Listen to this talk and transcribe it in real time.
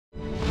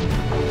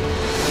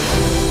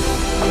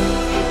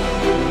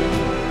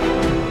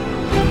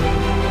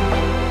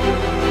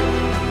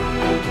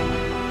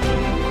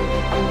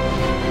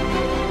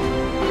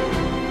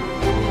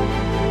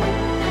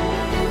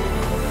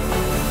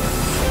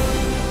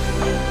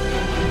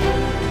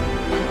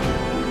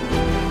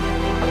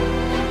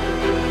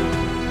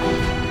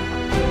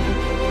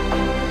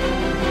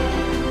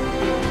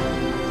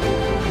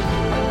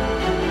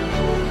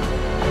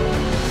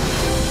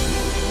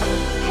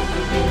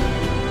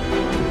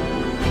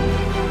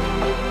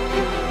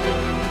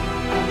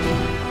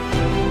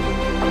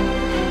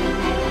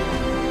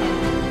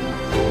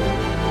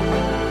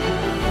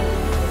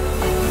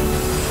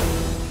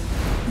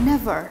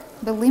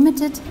be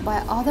limited by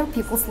other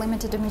people's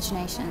limited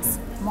imaginations.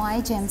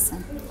 Maya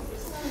Jameson.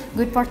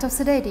 Good part of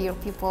the day, dear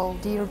people,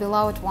 dear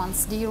beloved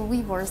ones, dear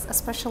viewers,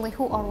 especially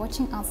who are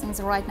watching us in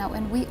the right now,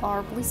 and we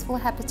are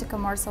blissfully happy to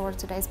commence our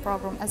today's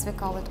program, as we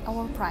call it,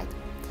 Our Pride.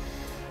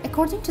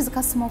 According to the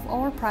custom of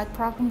Our Pride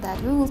program, that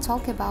we will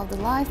talk about the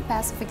life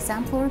path of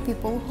exemplary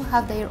people who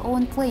have their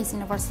own place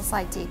in our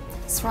society,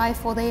 strive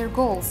for their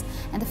goals,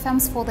 and are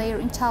famous for their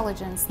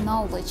intelligence,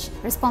 knowledge,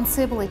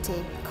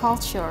 responsibility,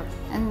 culture,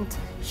 and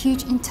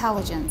huge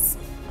intelligence,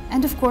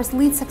 and of course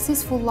lead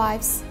successful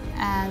lives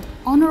and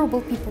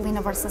honorable people in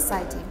our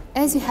society.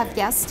 As you have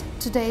guessed,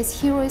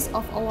 today's heroes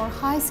of our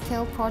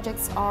high-scale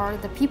projects are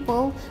the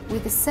people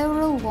with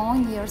several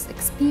long years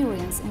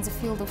experience in the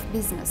field of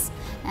business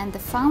and the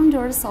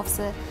founders of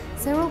the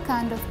several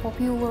kind of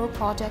popular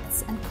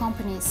projects and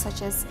companies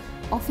such as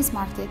Office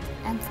Market,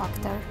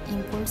 MFaktor,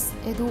 Impulse,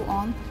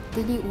 EduOn,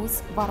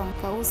 Delius,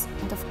 Baronco's,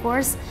 and of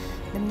course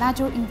the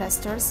major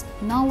investors,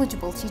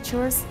 knowledgeable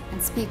teachers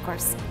and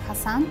speakers,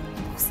 Hasan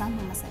and Husan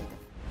Mamasaidovs.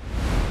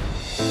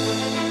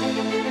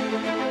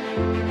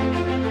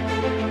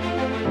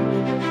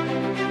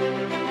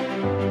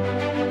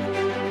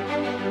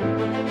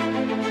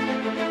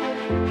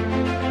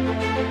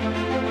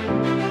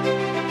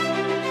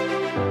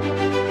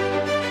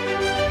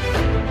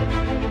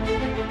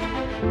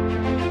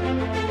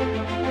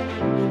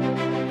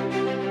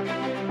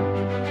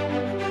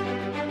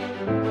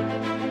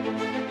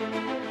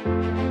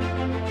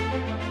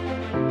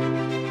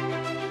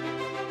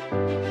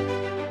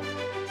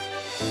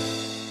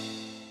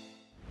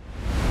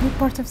 Good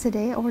part of the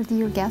day, our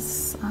dear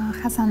guests,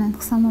 Hasan and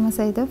Husan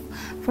Mamasaidovs.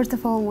 First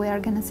of all, we are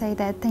going to say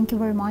that thank you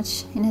very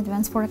much in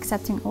advance for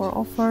accepting our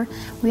offer.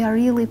 We are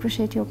really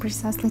appreciate your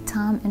precisely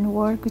time and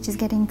work, which is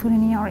getting put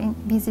in your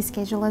busy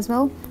schedule as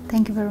well.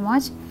 Thank you very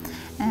much.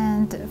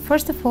 And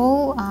first of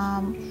all,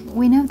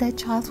 we know that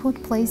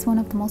childhood plays one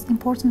of the most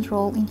important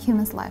role in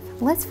human's life.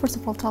 Let's first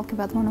of all talk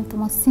about one of the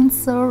most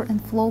sincere and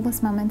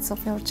flawless moments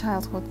of your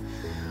childhood.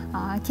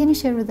 Can you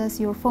share with us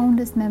your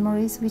fondest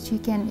memories, which you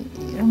can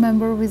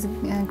remember with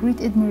great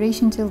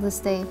admiration till this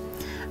day?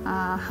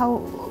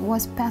 How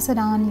was passed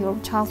on your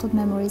childhood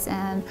memories,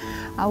 and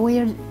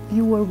where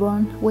you were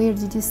born, where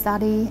did you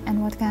study,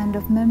 and what kind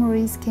of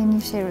memories can you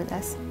share with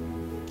us?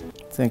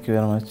 Thank you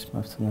very much,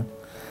 Mafsuna.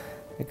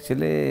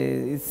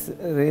 Actually, it's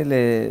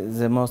really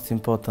the most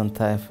important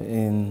time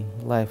in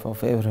life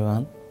of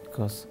everyone,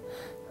 because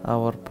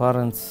our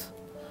parents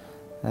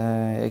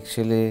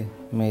actually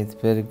made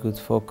very good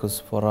focus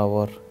for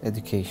our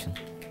education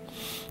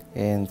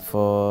and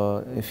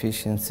for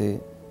efficiency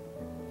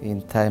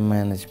in time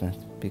management,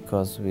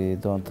 because we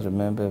don't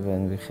remember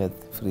when we had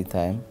free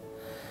time.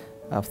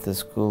 After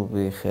school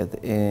we had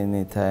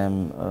any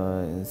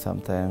time,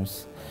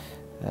 sometimes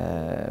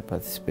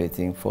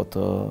participating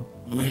photo,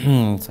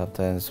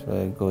 sometimes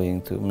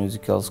going to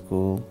musical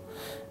school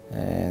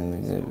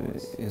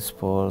and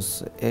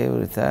sports.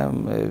 Every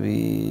time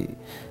we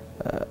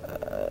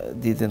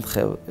didn't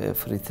have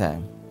free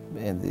time,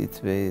 and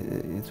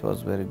it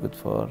was very good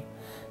for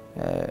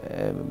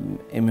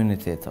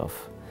immunity of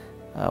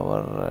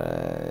our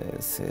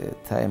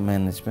time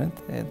management,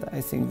 and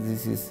I think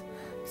this is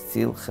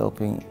still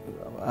helping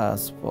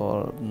us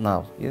for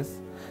now. Yes,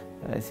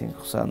 I think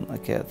Husan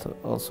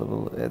also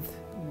will add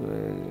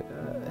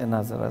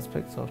another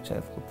aspect of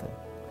childhood time.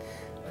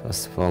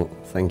 First of all,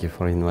 thank you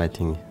for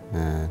inviting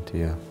to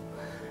your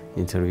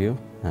interview.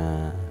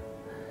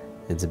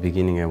 At the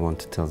beginning, I want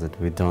to tell that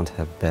we don't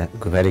have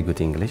very good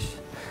English,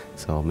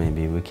 so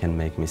maybe we can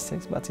make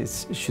mistakes, but it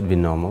should be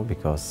normal,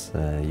 because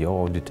your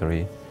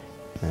auditory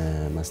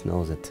must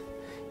know that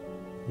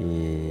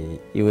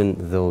even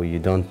though you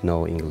don't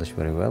know English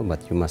very well,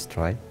 but you must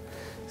try.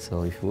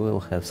 So if we will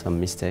have some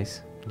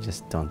mistakes,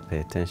 just don't pay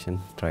attention,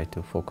 try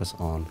to focus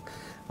on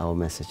our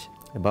message.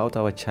 About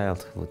our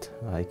childhood,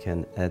 I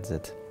can add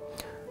that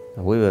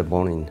we were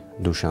born in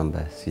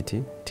Dushanbe city,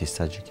 it is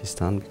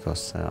Tajikistan,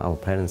 because our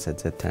parents at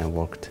that time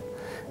worked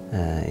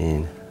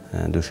in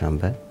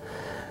Dushanbe.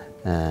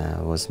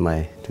 Was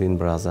my twin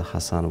brother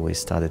Hasan. We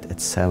studied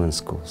at 7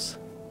 schools,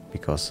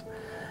 because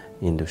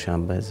in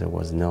Dushanbe there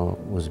was no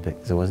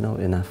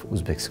enough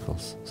Uzbek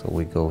schools. So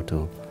we go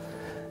to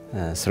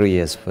 3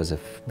 years for the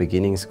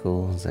beginning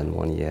school, then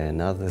 1 year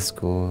another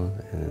school,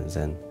 and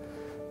then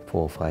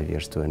 4 or 5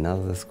 years to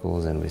another school.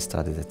 Then we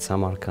studied at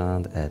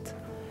Samarkand, at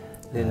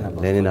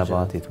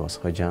Leninabad, it was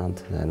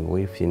Khojand, and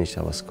we finished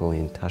our school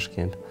in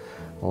Tashkent.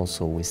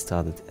 Also we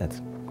studied at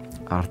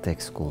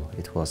Artek school.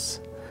 It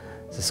was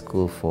the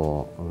school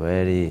for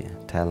very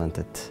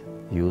talented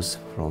youth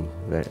from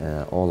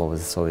all over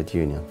the Soviet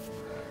Union.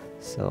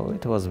 So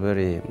it was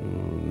very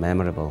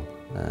memorable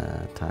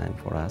time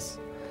for us,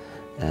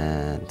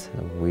 and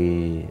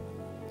we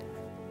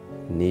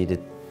needed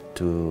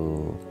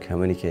to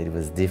communicate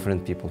with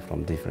different people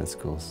from different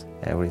schools.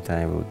 Every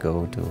time we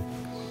go to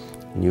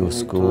new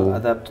school, to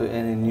adapt to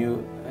any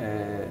new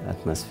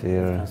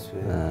atmosphere.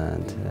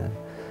 And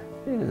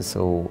yeah,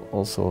 so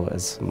also,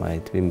 as my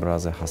twin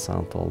brother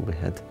Hasan told, we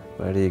had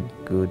very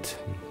good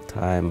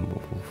time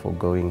for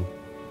going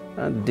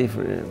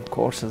different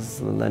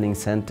courses, learning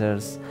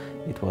centers.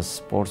 It was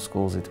sports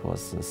schools, it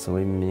was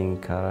swimming,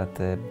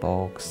 karate,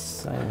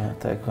 box,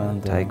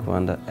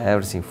 taekwondo,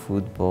 everything,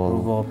 football,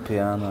 Rubob,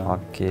 piano,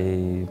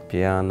 hockey,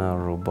 piano,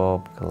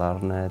 rubob,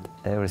 clarinet,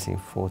 everything,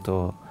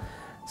 photo.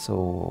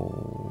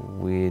 So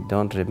we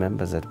don't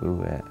remember that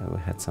we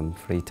had some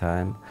free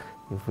time.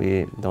 If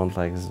we don't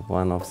like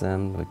one of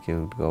them, we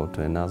could go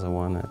to another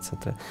one,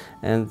 etc.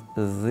 And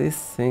these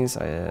things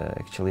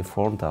actually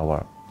formed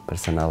our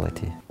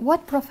personality.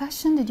 What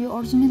profession did you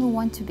originally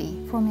want to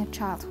be from your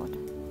childhood?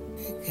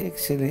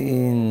 Actually,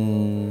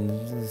 in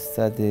the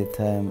study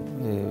time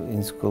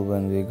in school,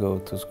 when we go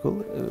to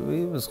school,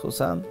 we was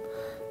Husan,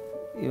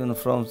 even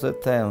from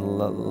that time,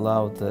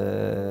 loud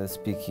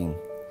speaking,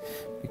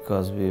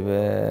 because we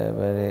were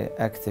very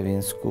active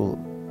in school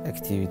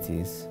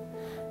activities.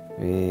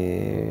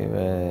 We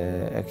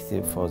were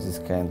active for this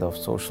kind of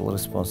social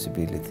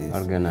responsibilities.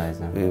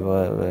 Organizer. We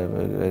were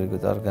very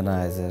good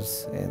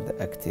organizers and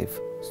active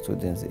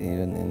students,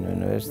 even in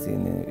university,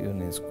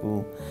 even in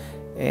school.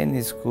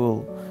 Any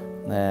school,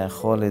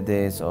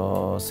 holidays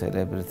or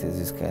celebrities,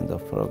 this kind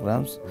of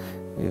programs,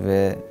 we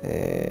were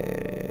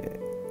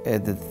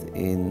added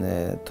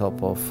in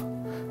top of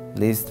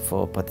list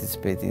for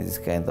participating in this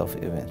kind of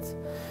events.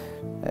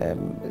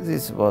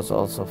 This was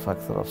also a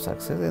factor of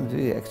success, and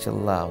we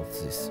actually loved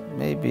this.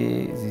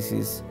 Maybe this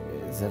is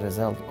the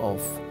result of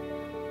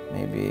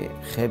maybe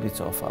habits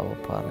of our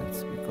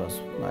parents, because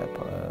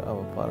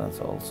our parents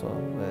also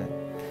were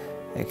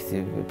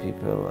active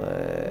people.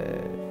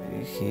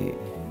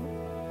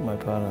 My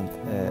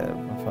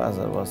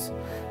father was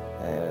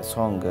a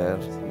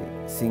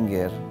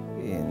singer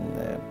in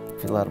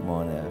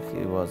Philharmonia.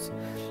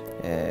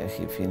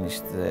 He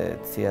finished the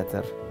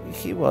theater.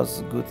 He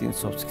was good in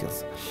soft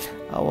skills.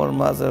 Our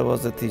mother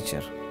was a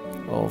teacher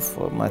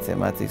of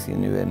mathematics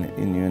in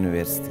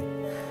university.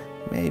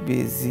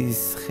 Maybe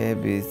these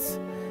habits,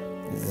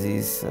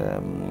 these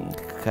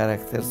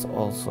characters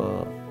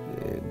also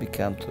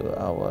become to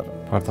our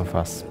part of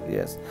us.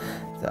 Yes,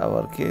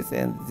 our kids,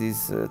 and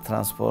this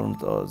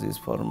transformed or this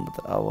formed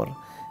our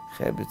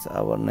habits,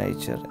 our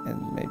nature,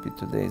 and maybe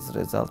today's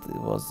result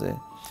was the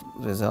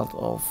result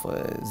of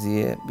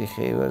their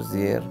behavior,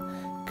 their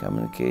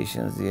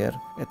communication, their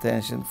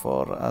attention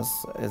for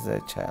us as a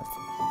child.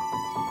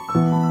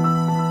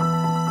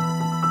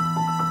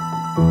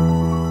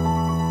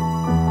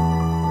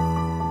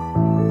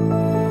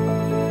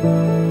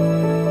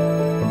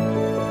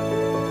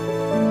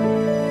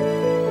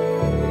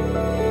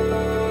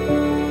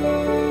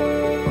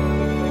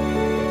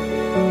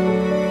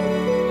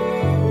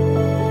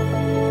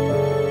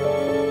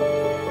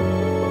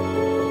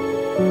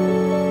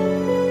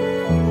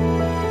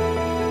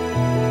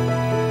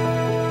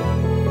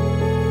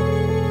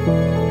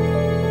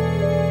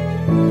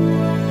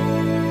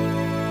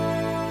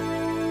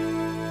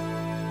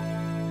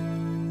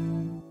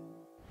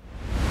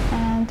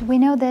 We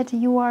know that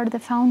you are the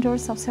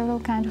founders of several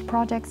kinds of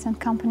projects and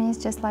companies,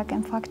 just like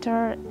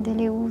MFaktor,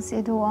 Delius,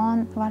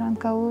 Eduon,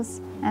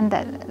 Varankaus, and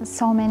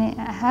so many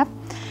have.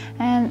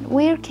 And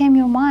where came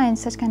your mind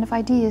such kind of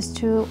ideas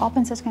to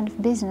open such kind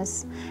of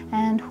business?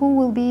 And who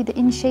will be the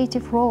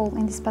initiative role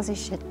in this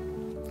position?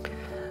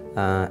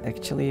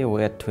 Actually,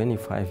 we are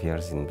 25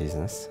 years in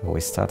business.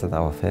 We started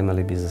our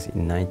family business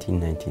in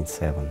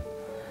 1997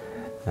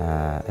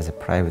 as a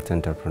private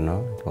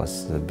entrepreneur. It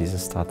was the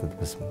business started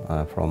with,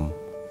 from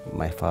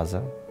my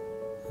father.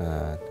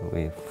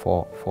 We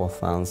four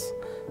sons,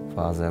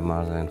 father,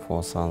 mother, and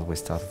 4 sons. We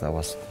started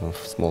our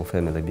small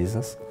family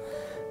business.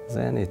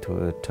 Then it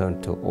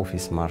turned to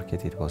office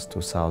market. It was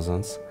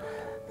 2000s,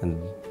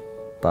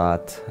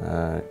 but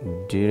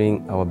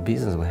during our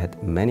business we had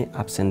many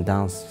ups and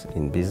downs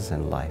in business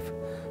and life.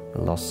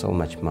 We lost so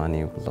much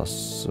money. We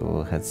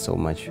had so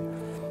much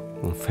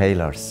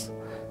failures.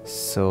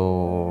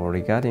 So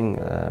regarding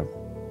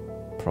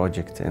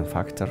project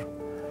MFaktor,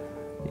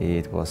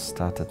 it was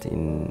started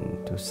in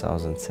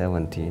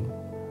 2017.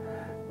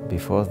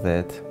 Before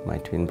that, my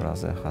twin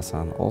brother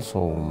Hasan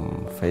also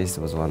faced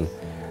with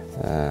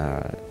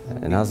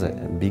another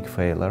big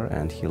failure,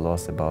 and he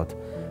lost about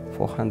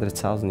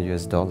 $400,000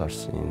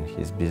 US in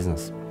his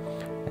business.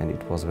 And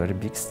it was very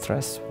big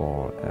stress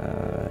for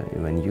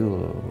when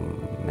you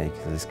make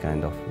this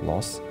kind of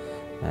loss.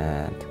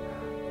 And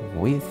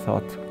we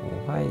thought,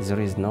 why there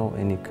is no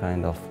any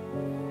kind of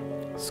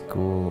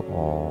school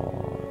or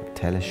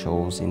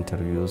teleshows,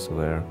 interviews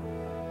where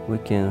we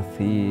can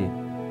see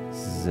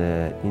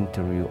the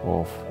interview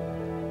of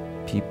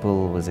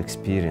people with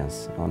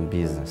experience on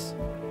business.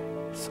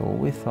 So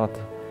we thought,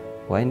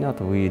 why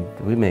not we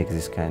make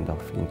this kind of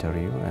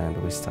interview, and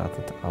we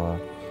started our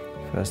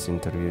first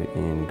interview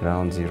in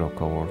Ground Zero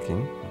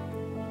co-working.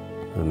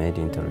 We made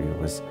interview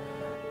with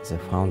the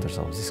founders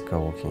of this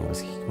co-working,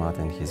 with Hikmat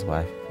and his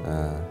wife.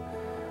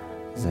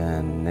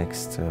 The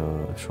next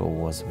show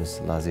was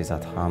with Laziz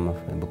Athamov,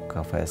 a book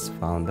cafe's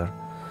founder.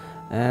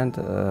 And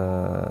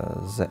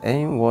the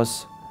aim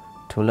was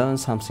to learn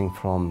something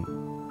from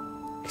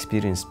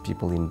experienced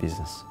people in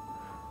business.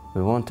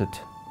 We wanted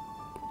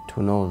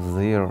to know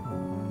their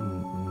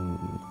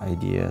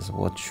ideas.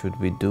 What should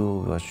we do?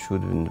 What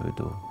shouldn't we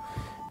do?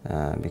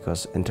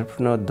 Because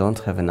entrepreneurs don't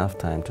have enough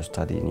time to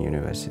study in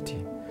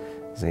university.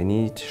 They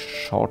need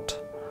short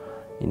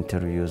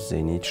interviews.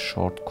 They need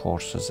short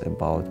courses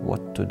about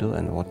what to do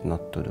and what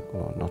not to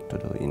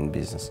do in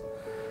business.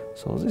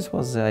 So this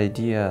was the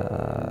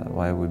idea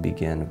why we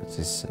began with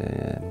this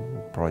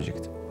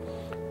project.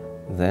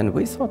 Then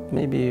we thought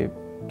maybe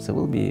there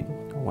will be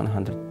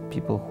 100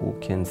 people who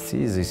can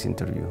see this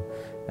interview,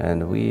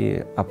 and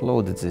we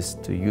uploaded this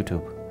to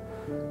YouTube.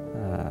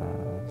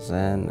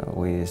 Then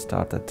we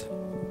started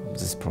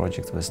this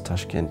project with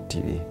Tashkent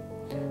TV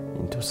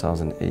in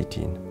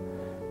 2018.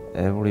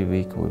 Every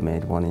week we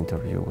made one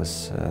interview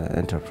with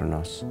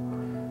entrepreneurs.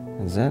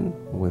 And then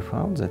we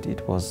found that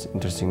it was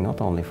interesting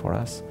not only for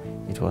us,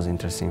 it was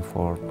interesting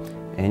for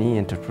any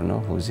entrepreneur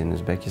who's in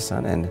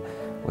Uzbekistan, and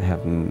we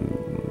have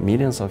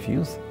millions of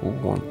youth who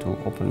want to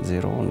open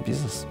their own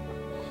business.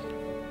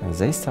 And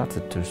they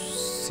started to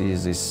see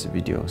these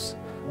videos,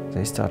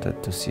 they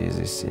started to see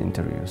these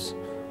interviews.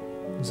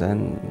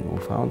 Then we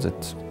found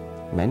that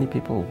many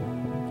people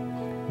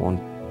want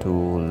to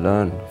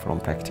learn from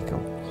practical,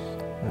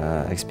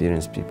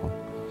 experienced people.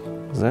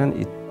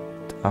 Then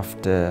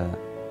after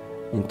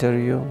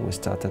interview, we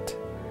started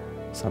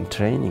some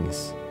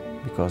trainings,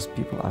 because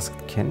people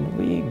asked, can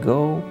we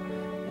go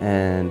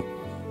and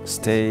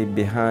stay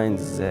behind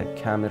the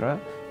camera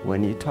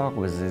when you talk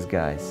with these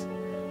guys?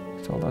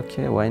 I told,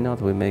 okay, why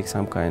not? We make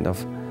some kind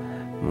of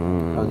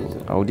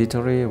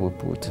auditory. We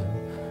put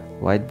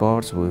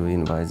whiteboards, we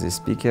invite the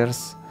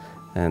speakers,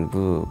 and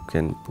we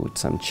can put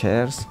some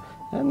chairs,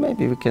 and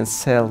maybe we can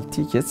sell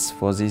tickets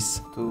for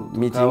these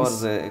meetings. Cover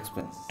the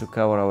expense. To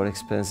cover our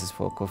expenses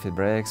for coffee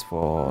breaks,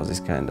 for this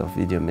kind of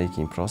video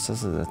making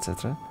processes,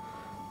 etc.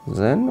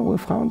 Then we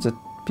found that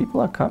people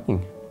are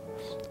coming.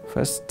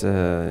 First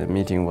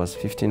meeting was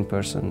 15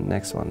 person,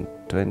 next one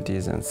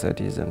 20s and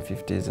 30s and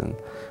 50s and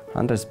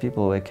hundreds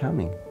people were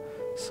coming.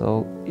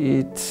 So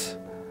it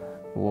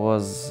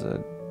was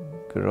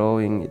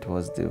growing, it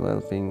was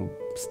developing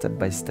step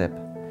by step.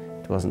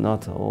 It was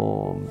not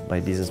all by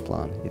business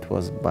plan, it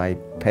was by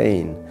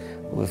pain.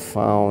 We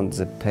found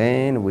the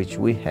pain which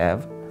we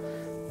have.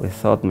 We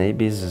thought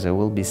maybe there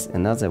will be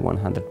another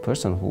 100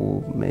 person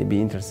who may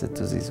be interested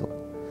to this one.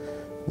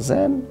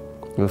 Then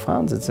we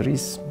found that there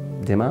is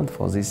demand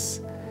for these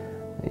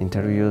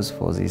interviews,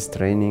 for these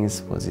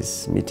trainings, for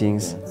these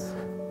meetings. Yes.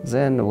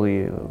 Then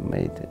we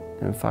made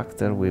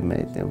MFaktor, we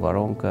made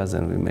Varonkas,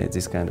 and we made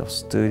this kind of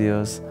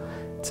studios,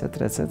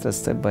 etc.,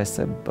 step by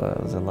step,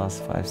 the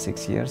last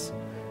 5-6 years.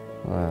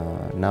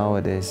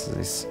 Nowadays,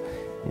 these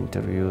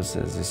interviews,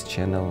 this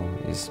channel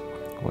is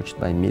watched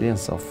by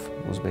millions of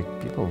Uzbek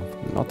people,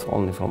 not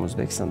only from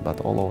Uzbekistan,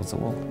 but all over the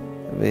world.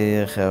 We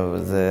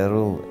have the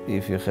rule,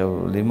 if you have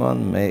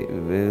lemon,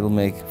 we will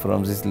make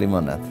from this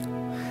lemonade.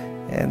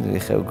 And we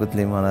have good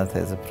lemonade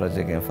as a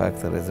project,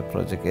 MFaktor as a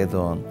project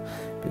add-on,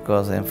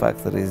 because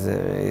MFaktor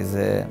is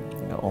a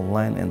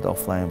online and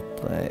offline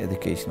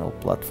educational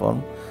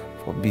platform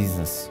for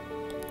business.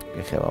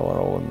 We have our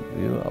own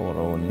view, our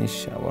own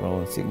niche, our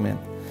own segment.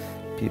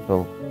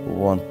 People who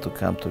want to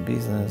come to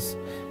business,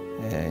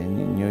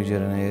 new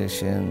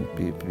generation,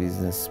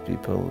 business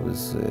people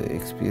with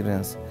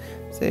experience,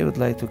 they would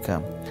like to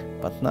come.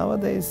 But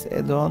nowadays,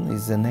 add-on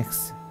is the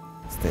next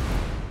step.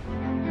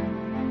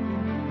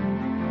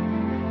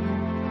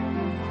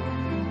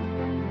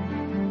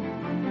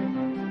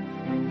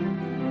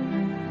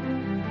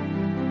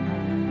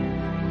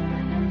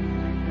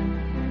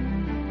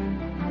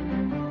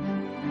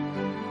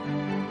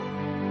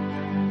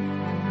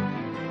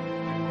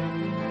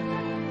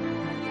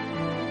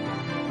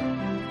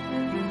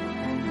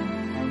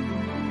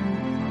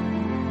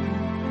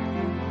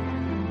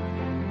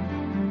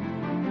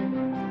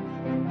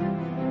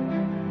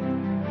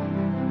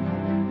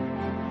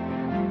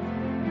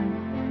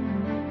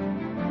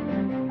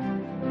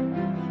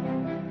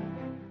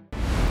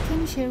 Can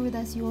you share with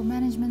us your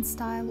management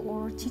style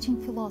or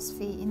teaching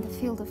philosophy in the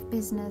field of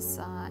business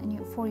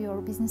for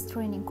your business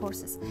training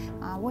courses?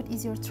 What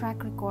is your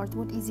track record?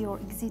 What is your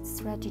exit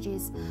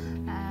strategies?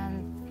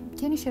 And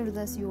can you share with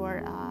us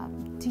your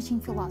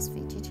teaching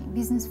philosophy,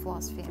 business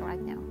philosophy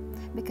right now?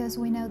 Because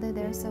we know that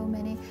there are so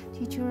many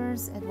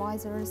teachers,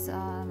 advisors,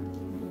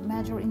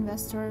 major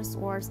investors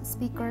or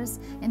speakers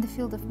in the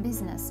field of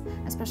business,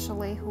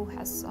 especially who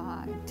has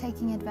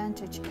taking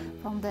advantage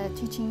from the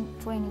teaching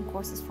training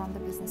courses from the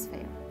business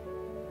fair.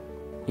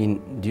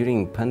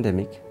 During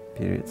pandemic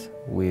period,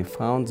 we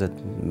found that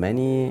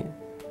many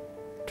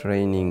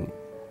training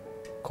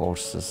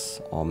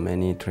courses or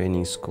many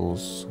training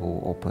schools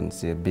who opened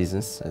their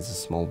business as a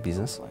small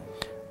business,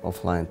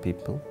 offline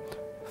people,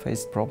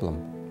 faced problem.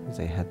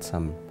 They had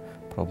some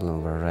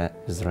problem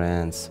with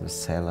rents, with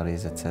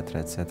salaries,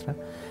 etc.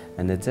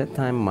 And at that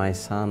time, my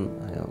son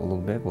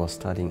Ulukbek was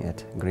studying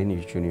at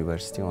Greenwich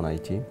University on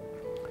IT.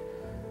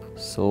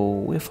 So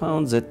we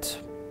found that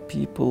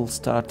people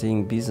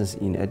starting business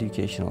in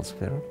educational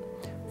sphere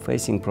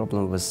facing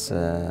problem with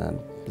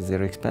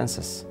their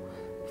expenses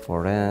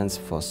for rents,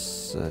 for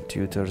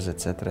tutors,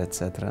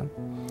 etc.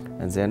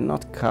 and they're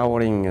not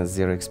covering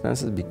their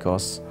expenses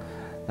because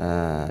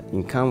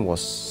income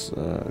was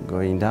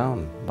going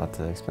down, but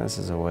the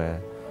expenses were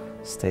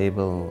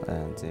stable,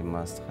 and they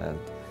must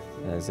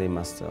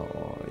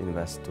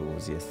invest to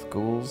the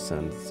schools,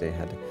 and they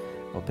had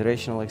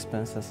operational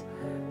expenses.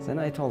 Then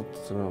I told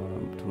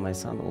to my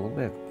son,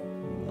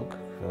 look,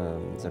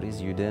 there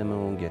is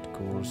Udemy, get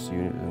course,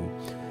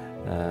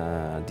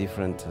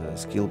 different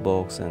skill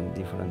box and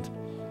different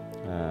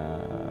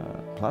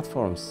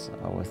platforms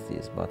with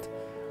this, but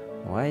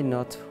why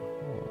not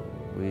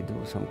you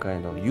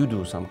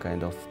do some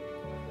kind of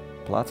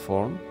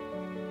platform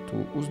to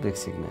Uzbek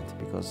segment,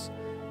 because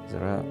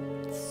there are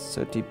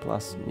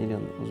 30+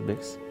 million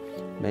Uzbeks.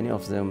 Many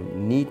of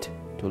them need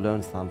to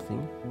learn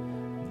something,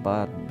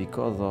 but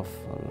because of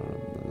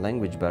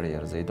language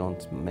barriers,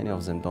 many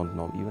of them don't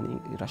know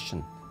even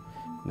Russian.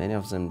 Many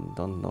of them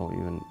don't know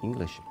even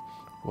English.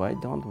 Why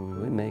don't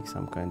we make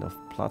some kind of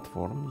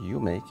platform? You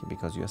make,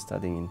 because you are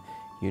studying in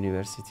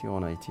university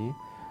on IT.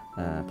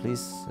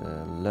 Please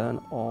learn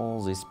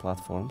all these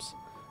platforms.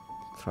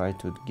 Try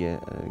to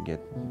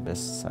get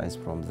best size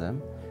from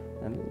them,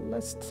 and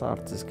let's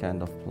start this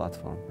kind of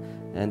platform.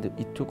 And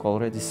it took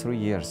already 3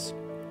 years.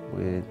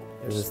 We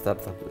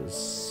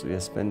are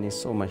spending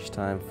so much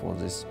time for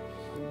this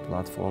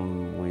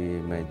platform. We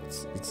made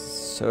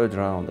its third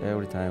round.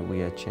 Every time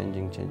we are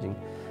changing.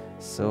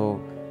 So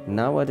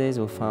nowadays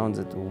we found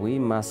that we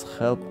must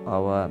help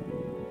our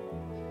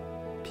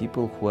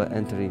people who are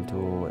entering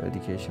into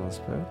educational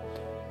sphere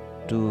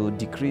to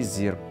decrease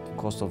their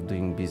cost of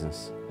doing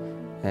business,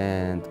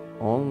 and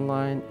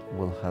online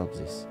will help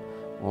this.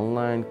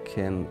 Online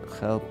can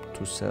help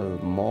to sell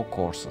more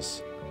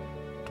courses,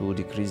 to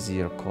decrease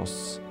their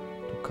costs,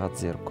 to cut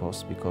their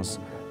costs, because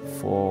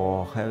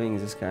for having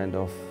this kind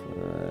of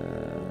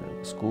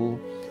school,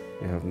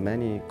 you have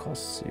many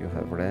costs. You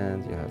have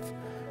rent, you have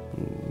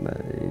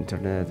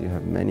internet, you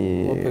have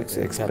many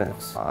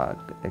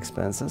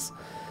expenses.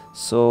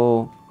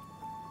 So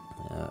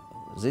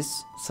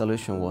this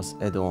solution was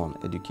add-on,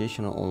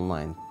 educational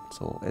online.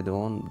 So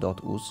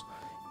add-on.uz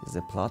is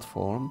a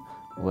platform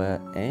where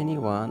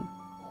anyone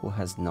who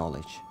has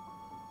knowledge,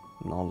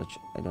 I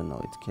don't know,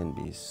 it can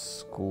be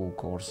school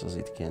courses,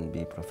 it can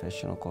be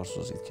professional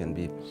courses, it can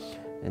be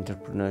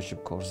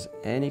entrepreneurship courses,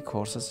 any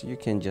courses. You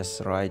can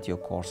just write your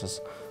courses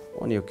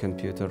on your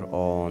computer,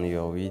 on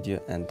your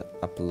video, and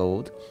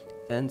upload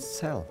and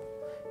sell.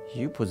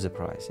 You put the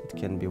price. It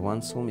can be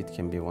 1 sum, it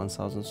can be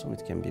 1,000 sum,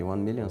 it can be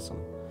 1 million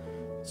sum.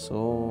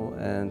 So,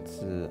 and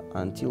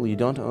until you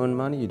don't earn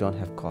money, you don't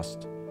have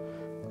cost.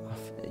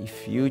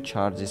 If you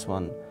charge this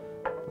one,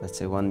 let's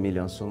say 1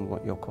 million sum,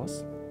 what your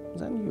cost,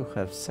 then you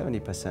have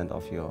 70%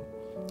 of your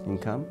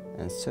income,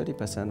 and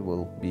 30%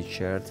 will be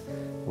shared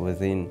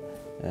within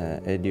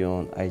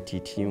Edion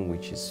IT team,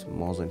 which is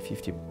more than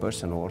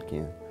 50%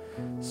 working.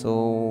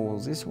 So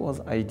this was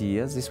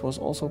ideas. This was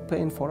also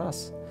pain for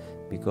us,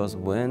 because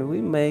when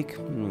we make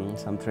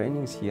some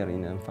trainings here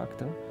in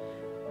MFaktor,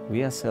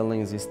 we are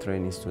selling these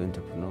trainings to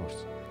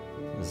entrepreneurs.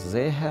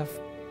 They have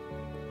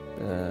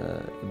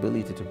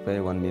ability to pay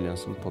 1 million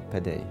per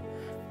day,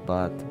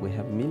 but we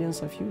have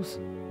millions of youth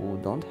who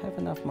don't have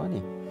enough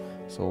money.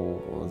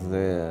 So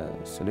the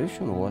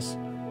solution was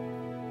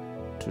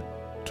to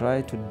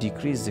try to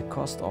decrease the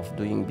cost of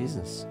doing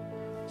business.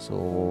 So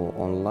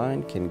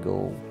online can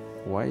go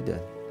wider,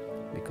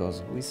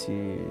 because we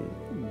see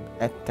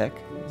EdTech,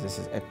 this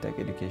is EdTech,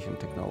 education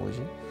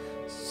technology.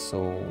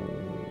 So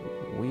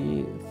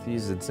we see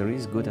that there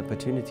is good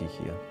opportunity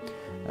here,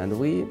 and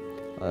we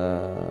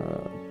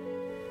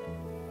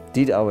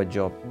did our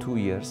job 2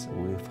 years.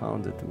 We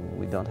found that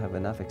we don't have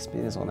enough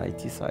experience on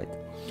IT side.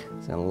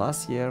 Then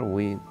last year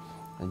we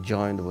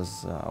joined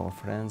with our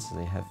friends.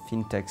 They have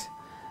fintech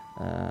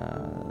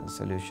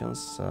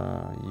solutions,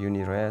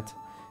 UniRed,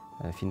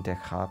 fintech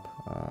hub,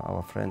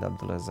 our friend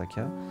Abdullah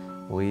Zakia.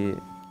 We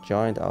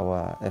joined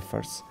our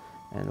efforts,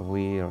 and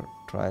we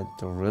tried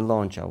to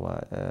relaunch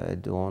our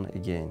Dawn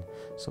again.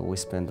 So we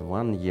spent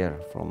 1 year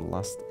from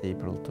last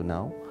April to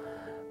now.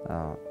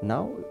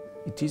 Now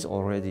it is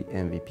already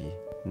MVP.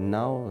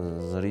 Now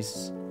there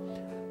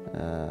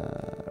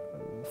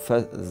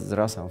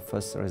are some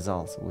first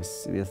results.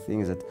 We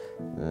think that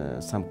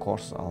some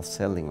courses are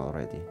selling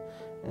already,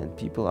 and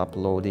people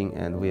uploading,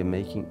 and we are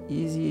making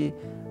easy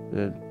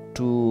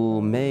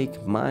to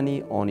make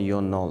money on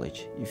your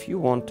knowledge. If you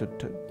want to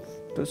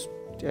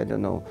I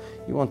don't know,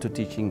 you want to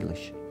teach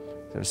English,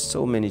 there are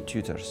so many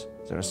tutors,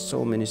 there are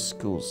so many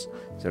schools,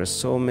 there are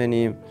so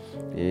many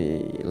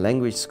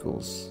language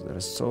schools, there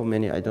are so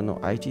many, I don't know,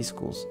 IT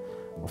schools.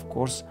 Of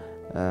course,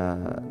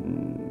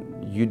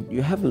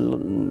 you have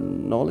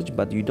knowledge,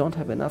 but you don't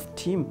have enough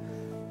team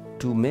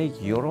to make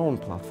your own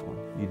platform.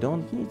 You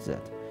don't need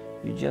that.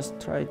 You just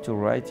try to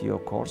write your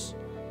course,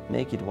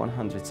 make it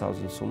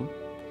 100,000 sum.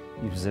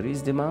 If there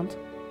is demand,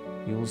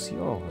 you will see,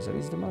 oh, there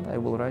is demand, I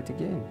will write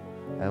again.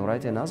 I'll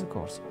write another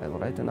course, I'll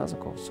write another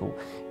course. So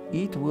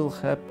it will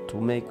help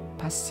to make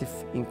passive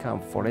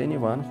income for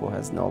anyone who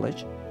has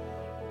knowledge,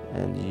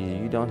 and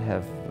you don't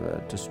have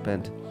to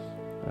spend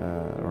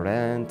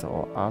rent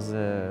or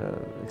other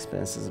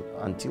expenses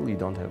until you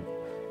don't have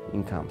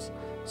incomes.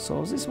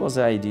 So this was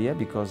the idea,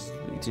 because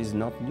it is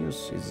not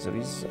news. There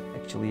is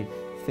actually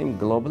think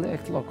globally,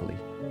 act locally.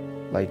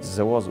 Like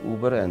there was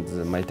Uber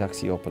and my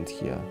taxi opened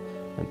here.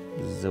 And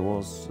there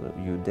was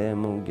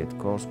Udemy, Get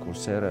Course,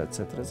 Coursera,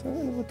 etc. So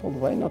we thought,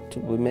 why not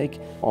we make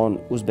on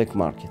Uzbek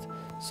market?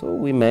 So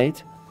we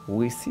made.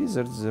 We see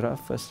that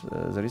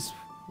there is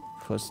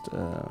first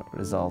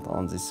result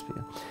on this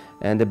sphere.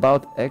 And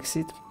about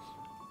exit,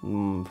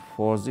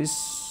 for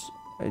this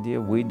idea,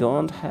 we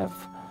don't have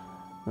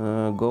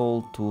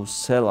goal to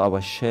sell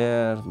our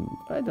share.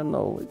 I don't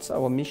know. It's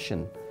our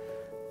mission.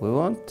 We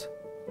want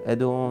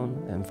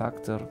UCHUN and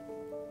MFaktor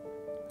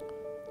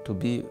to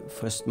be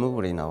first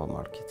mover in our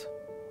market.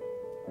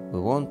 We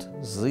want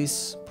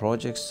these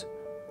projects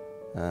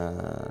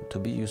to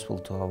be useful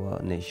to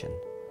our nation.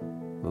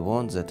 We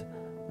want that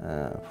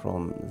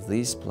from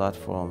these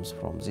platforms,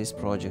 from these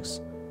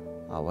projects,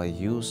 our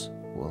youth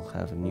will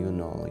have new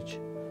knowledge.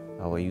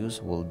 Our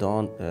youth will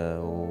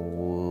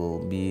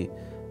be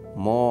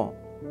more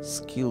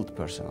skilled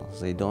personnel.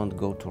 They don't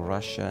go to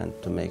Russia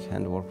and to make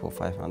handwork for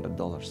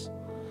 $500.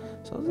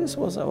 So this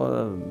was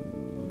our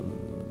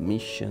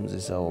mission, this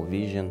is our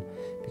vision,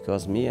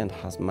 because me and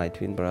my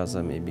twin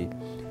brother, maybe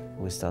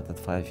we started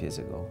 5 years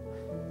ago.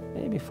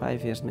 Maybe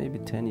 5 years, maybe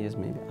 10 years,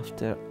 maybe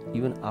after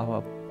even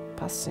our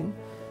passing,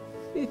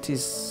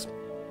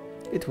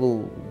 it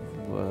will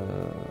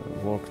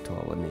work to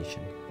our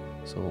nation.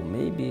 So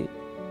maybe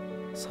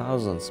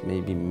thousands,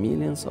 maybe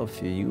millions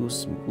of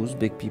youth,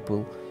 Uzbek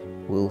people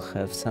will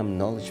have some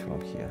knowledge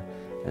from here.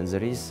 And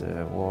there is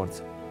a word,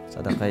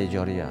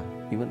 tijoriy.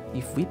 Even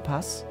if we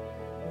pass,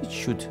 it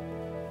should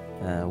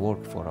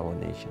work for our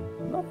nation.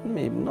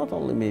 Not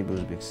only maybe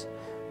Uzbeks,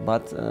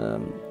 but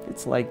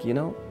it's like,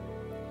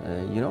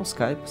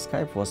 Skype.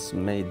 Skype was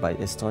made by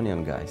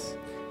Estonian guys.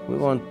 We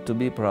want to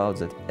be proud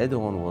that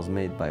UCHUN was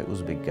made by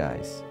Uzbek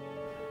guys,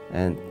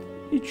 and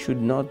it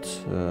should not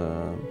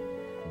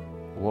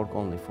work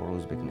only for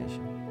Uzbek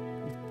nation.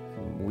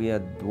 We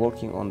are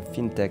working on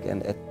fintech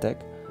and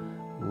edtech.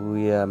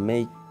 We are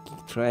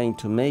trying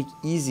to make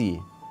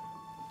easy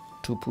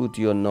to put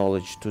your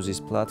knowledge to this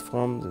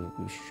platform,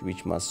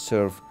 which must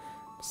serve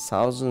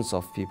thousands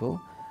of people,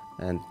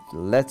 and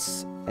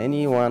lets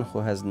anyone who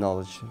has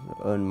knowledge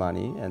earn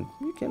money, and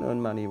you can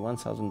earn money,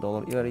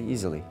 $1,000 very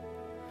easily.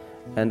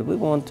 And we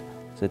want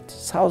that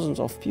thousands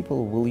of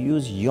people will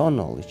use your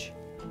knowledge.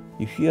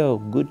 If you are a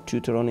good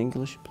tutor on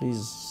English,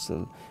 please,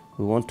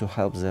 we want to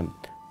help them.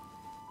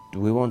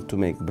 We want to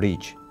make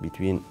bridge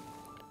between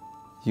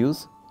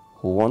youth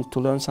who want to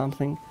learn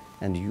something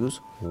and youth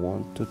who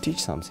want to teach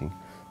something.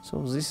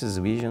 So this is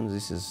vision,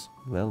 this is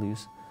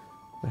values.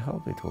 We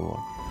hope it will work.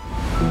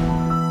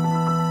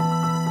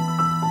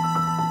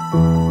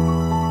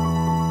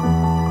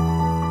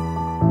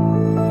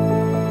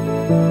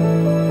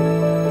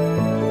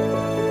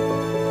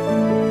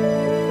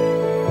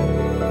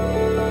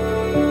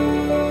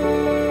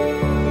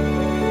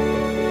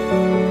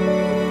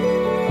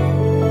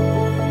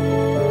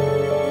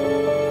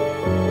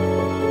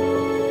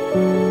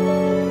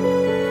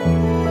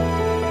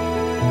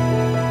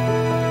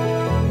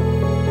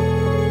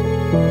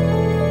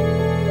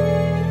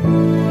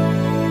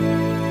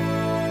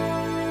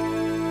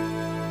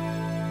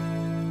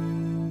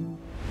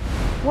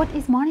 What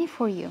is money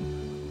for you?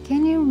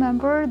 Can you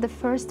remember the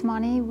first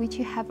money which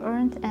you have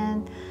earned,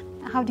 and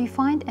how do you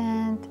find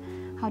and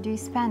how do you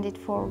spend it,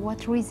 for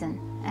what reason?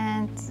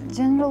 And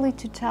generally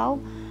to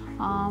tell,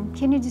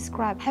 can you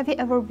describe, have you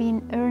ever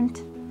been earned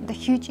the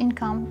huge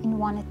income in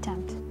one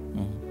attempt?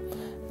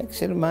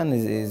 Actually,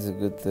 money is a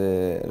good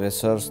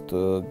resource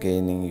to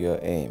gaining your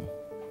aim,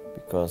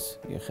 because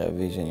you have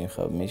vision, you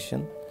have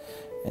mission,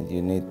 and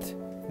you need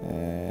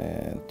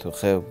to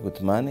have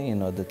good money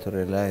in order to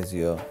realize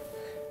your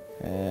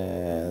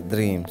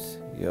dreams,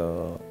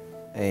 your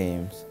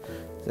aims.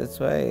 That's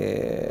why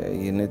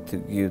you need to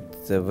give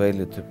the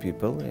value to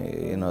people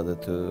in order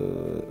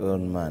to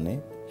earn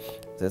money.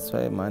 That's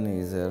why money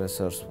is a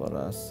resource for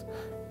us.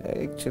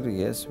 Actually,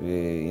 yes,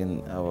 we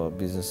in our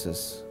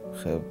businesses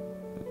have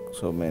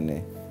so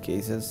many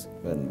cases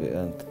when we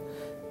earned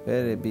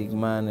very big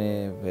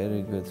money,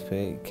 very good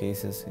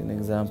cases. An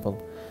example,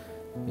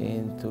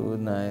 in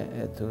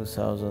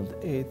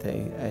 2008,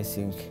 I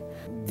think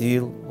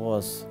deal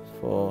was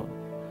for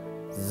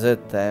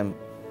that time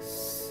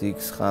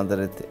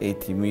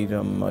 680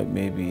 million,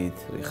 maybe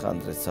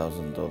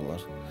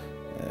 $300,000.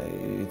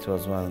 It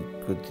was one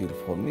good deal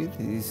for me.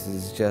 This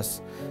is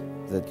just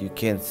that you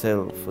can't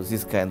sell for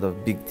this kind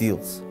of big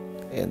deals.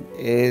 And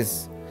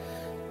as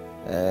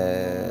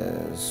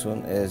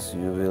soon as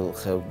you will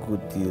have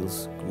good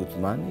deals, good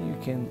money, you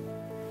can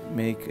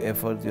make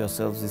effort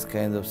yourself this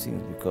kind of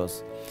things,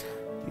 because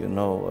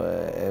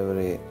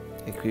every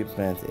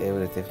equipment,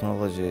 every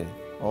technology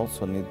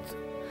also need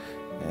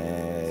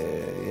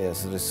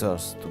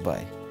resource to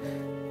buy.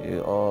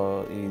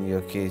 Or in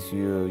your case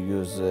you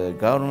use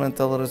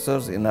governmental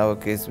resource. In our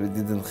case we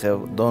didn't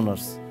have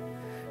donors.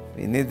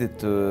 We needed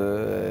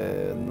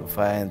to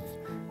find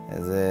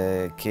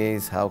the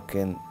case how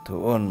can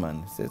to earn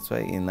money. That's why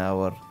in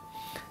our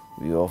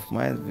view of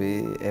mind,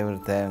 we every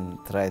time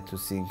try to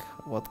think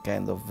what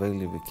kind of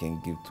value we can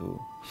give to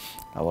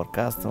our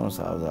customers,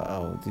 our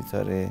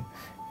auditory,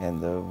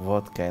 and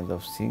what kind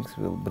of things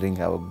will bring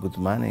our good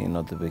money in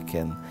order we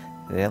can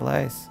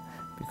realize,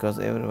 because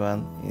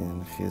everyone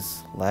in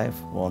his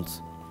life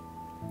wants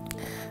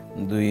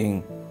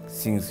doing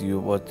things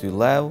what you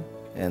love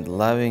and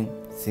loving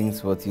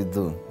things what you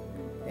do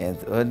and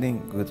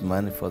earning good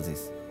money for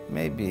this.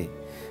 Maybe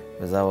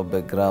with our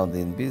background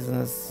in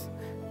business,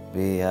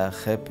 we are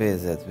happy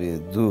that we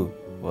do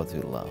what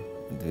we love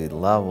and we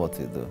love what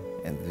we do,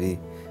 and we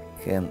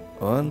can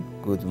earn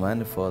good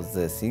money for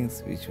the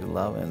things which we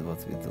love and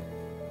what we do.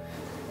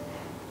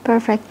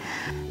 Perfect.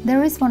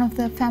 There is one of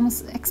the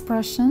famous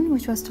expression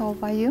which was told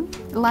by you: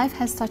 life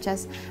has touched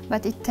us,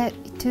 but it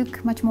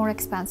took much more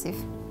expensive.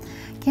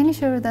 Can you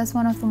share with us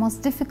one of the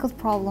most difficult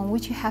problems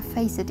which you have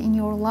faced in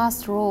your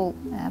last role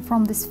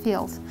from this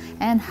field,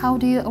 and how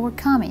do you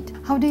overcome it?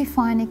 How do you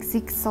find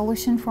exact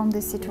solution from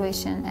this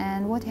situation,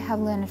 and what you have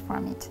learned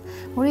from it?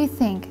 What do you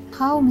think?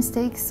 How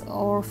mistakes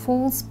or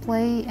faults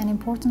play an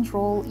important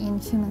role in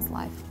human's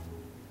life?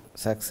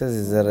 Success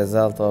is a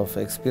result of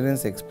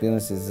experience.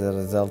 Experience is a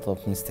result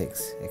of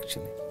mistakes,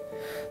 actually.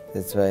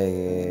 That's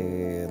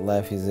why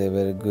life is a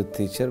very good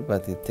teacher,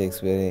 but it takes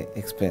very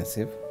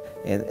expensive.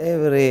 And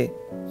every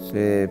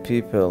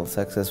people,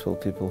 successful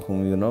people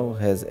whom you know,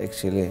 has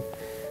actually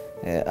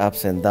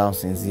ups and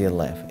downs in their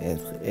life,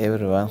 and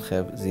everyone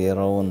have their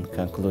own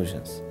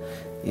conclusions.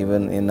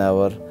 Even in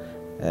our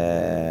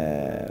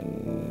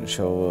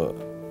show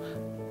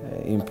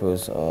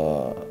Impulse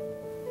or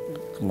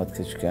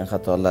lessons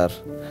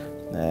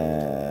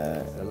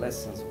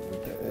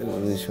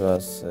which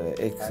was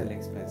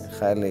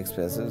highly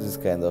expensive, this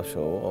kind of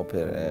show or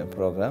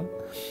program.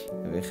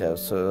 We have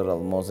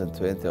several, more than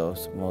 20 or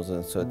more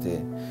than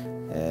 30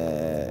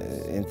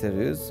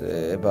 interviews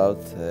about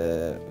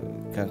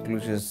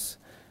conclusions.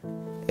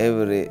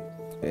 Every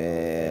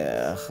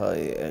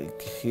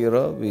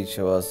hero which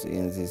was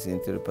in this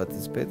interview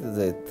participated,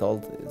 they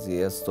told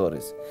their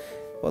stories.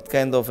 What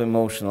kind of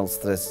emotional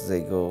stress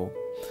they go,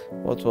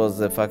 what was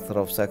the factor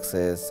of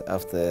success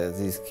after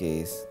this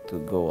case to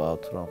go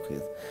out from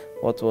it,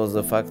 what was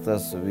the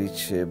factors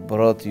which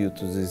brought you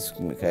to this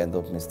kind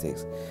of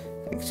mistakes.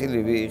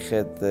 Actually, we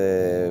had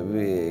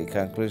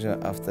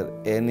conclusion after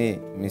any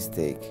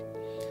mistake,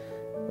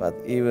 but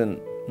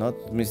even not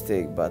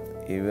mistake, but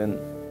even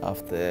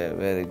after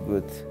very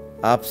good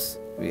ups,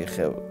 we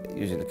have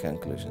usually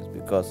conclusions,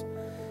 because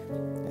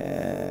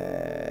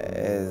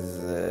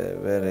as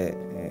very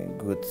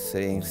good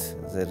sayings,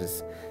 there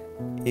is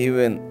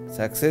even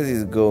success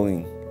is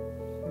going,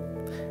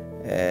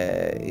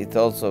 it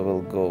also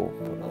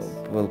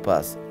will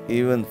pass.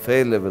 Even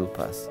failure will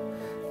pass.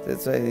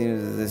 That's why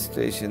the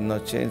situation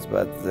not changed,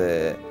 but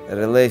the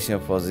relation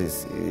for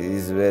this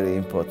is very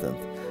important.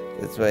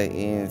 That's why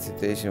in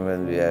situation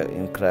when we are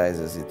in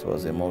crisis, it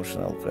was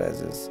emotional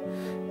crisis,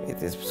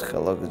 it is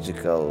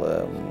psychological,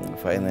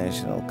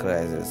 financial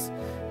crisis,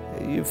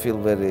 you feel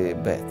very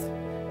bad.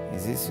 In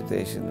this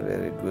situation,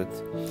 very good,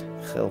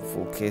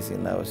 helpful case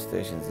in our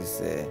situation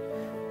is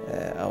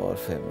our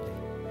family,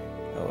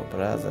 our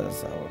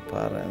brothers, our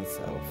parents,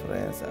 our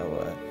friends,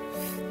 our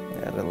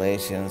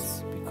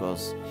relations,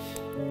 because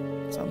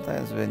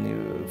sometimes when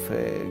you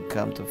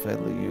come to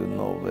failure, you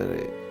know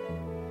very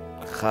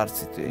hard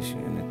situation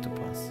you need to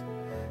pass.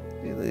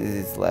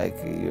 It's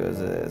like you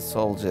as a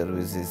soldier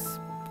with his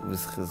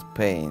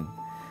pain,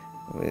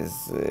 with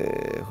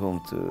whom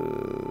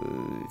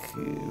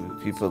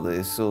people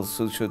they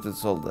shoot a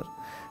soldier,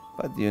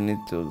 but you need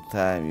to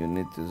time, you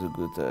need to do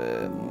good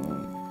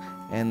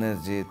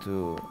energy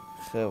to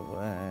have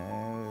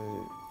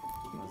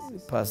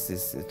pass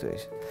this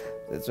situation.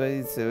 That's why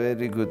it's a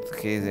very good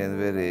case and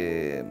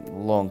very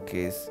long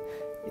case.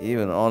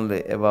 Even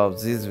only about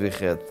this we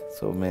had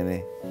so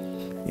many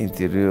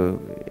interviews,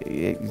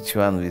 each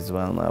one with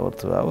 1 hour,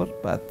 2 hours,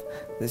 but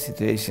the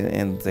situation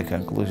and the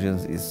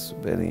conclusions is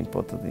very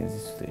important in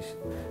this situation.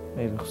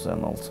 Maybe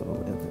Hasan also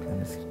will add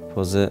anything.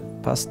 For the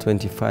past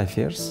 25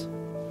 years,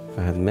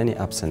 I had many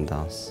ups and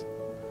downs.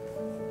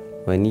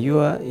 When you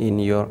are in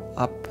your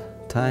up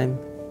time,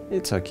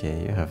 it's okay.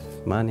 You have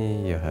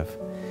money, you have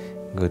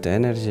good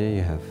energy,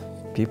 you have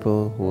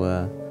people who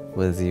are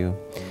with you.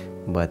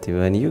 But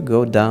when you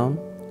go down,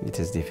 it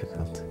is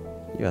difficult.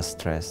 You are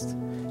stressed,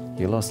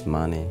 you lost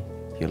money,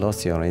 you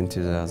lost your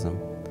enthusiasm.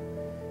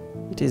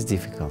 It is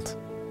difficult.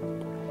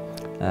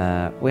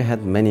 We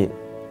had many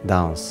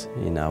downs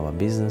in our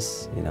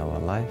business, in our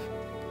life.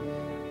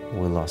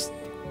 We lost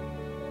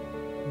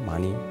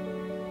money,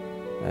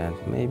 and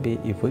maybe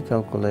if we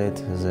calculate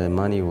the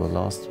money we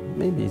lost,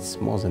 maybe it's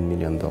more than $1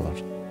 million.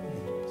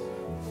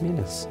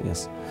 Millions,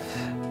 yes.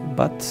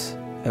 But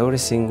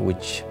everything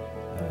which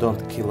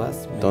don't kill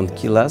us,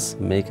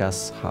 make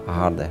us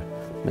harder,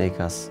 make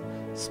us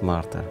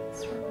smarter,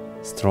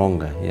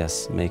 stronger,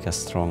 yes, make us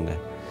stronger.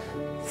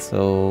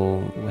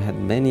 So we had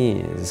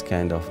many this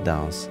kind of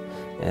downs,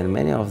 and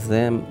many of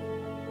them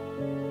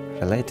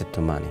related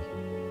to money.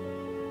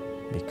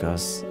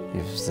 because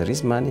if there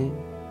is money,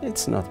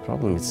 it's not a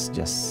problem, it's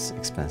just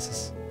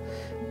expenses.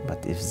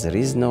 But if there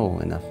is no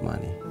enough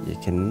money, you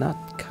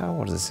cannot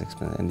cover this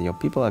expense, and your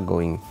people are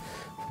going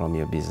from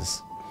your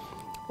business.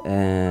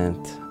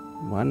 And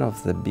one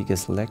of the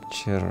biggest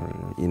lecture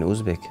in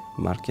Uzbek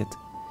market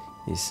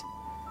is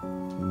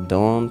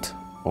don't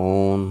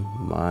own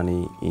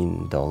money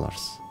in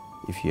dollars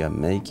if you are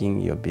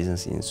making your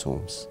business in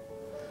soms.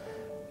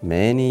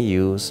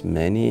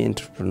 Many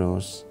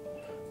entrepreneurs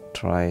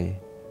try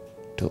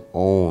to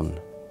own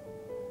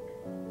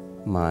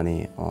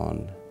money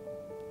on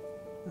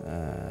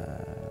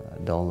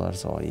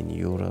dollars or in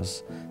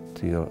euros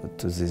to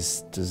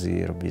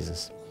their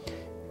business.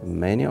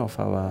 Many of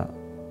our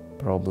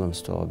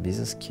problems to our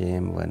business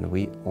came when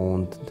we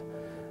owned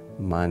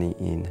money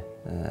in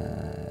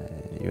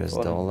US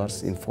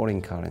dollars, in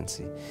foreign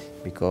currency,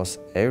 because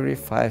every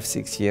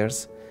 5-6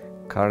 years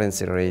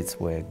currency rates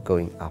were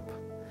going up,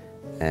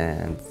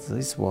 and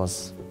this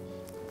was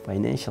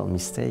financial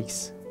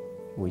mistakes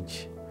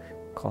which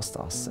cost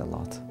us a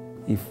lot.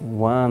 If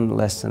one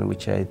lesson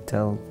which I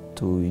tell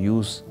to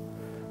youth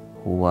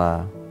who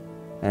are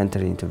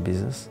entering into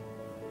business,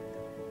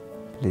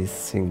 please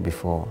think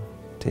before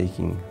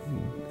taking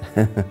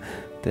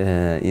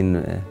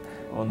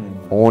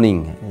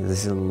owning.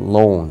 This is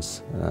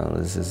loans,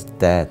 this is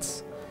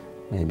debts.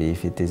 Maybe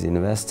if it is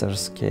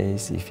investor's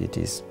case, if it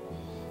is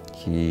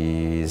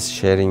he is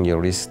sharing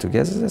your risk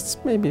together, that's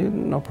maybe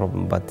no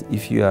problem. But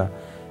if you are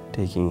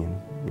taking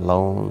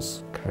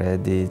loans,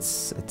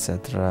 credits,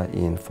 etc.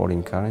 in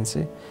foreign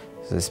currency,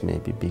 this may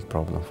be a big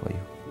problem for you.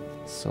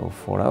 So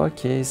for our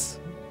case,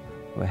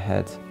 we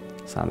had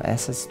some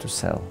assets to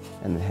sell,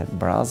 and we had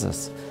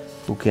brothers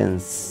who can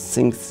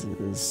sit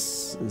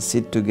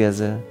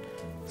together,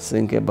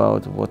 think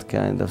about what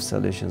kind of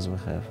solutions we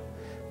have.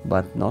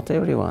 But not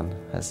everyone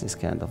has this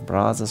kind of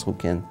brothers who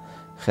can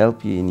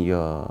help you in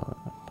your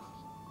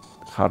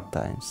hard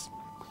times.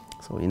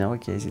 So in our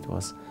case, it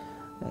was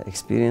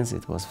experience,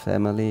 it was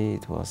family,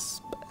 it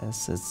was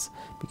assets,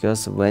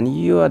 because when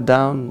you are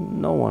down,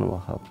 no one will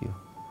help you.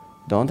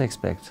 Don't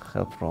expect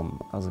help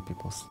from other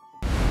people.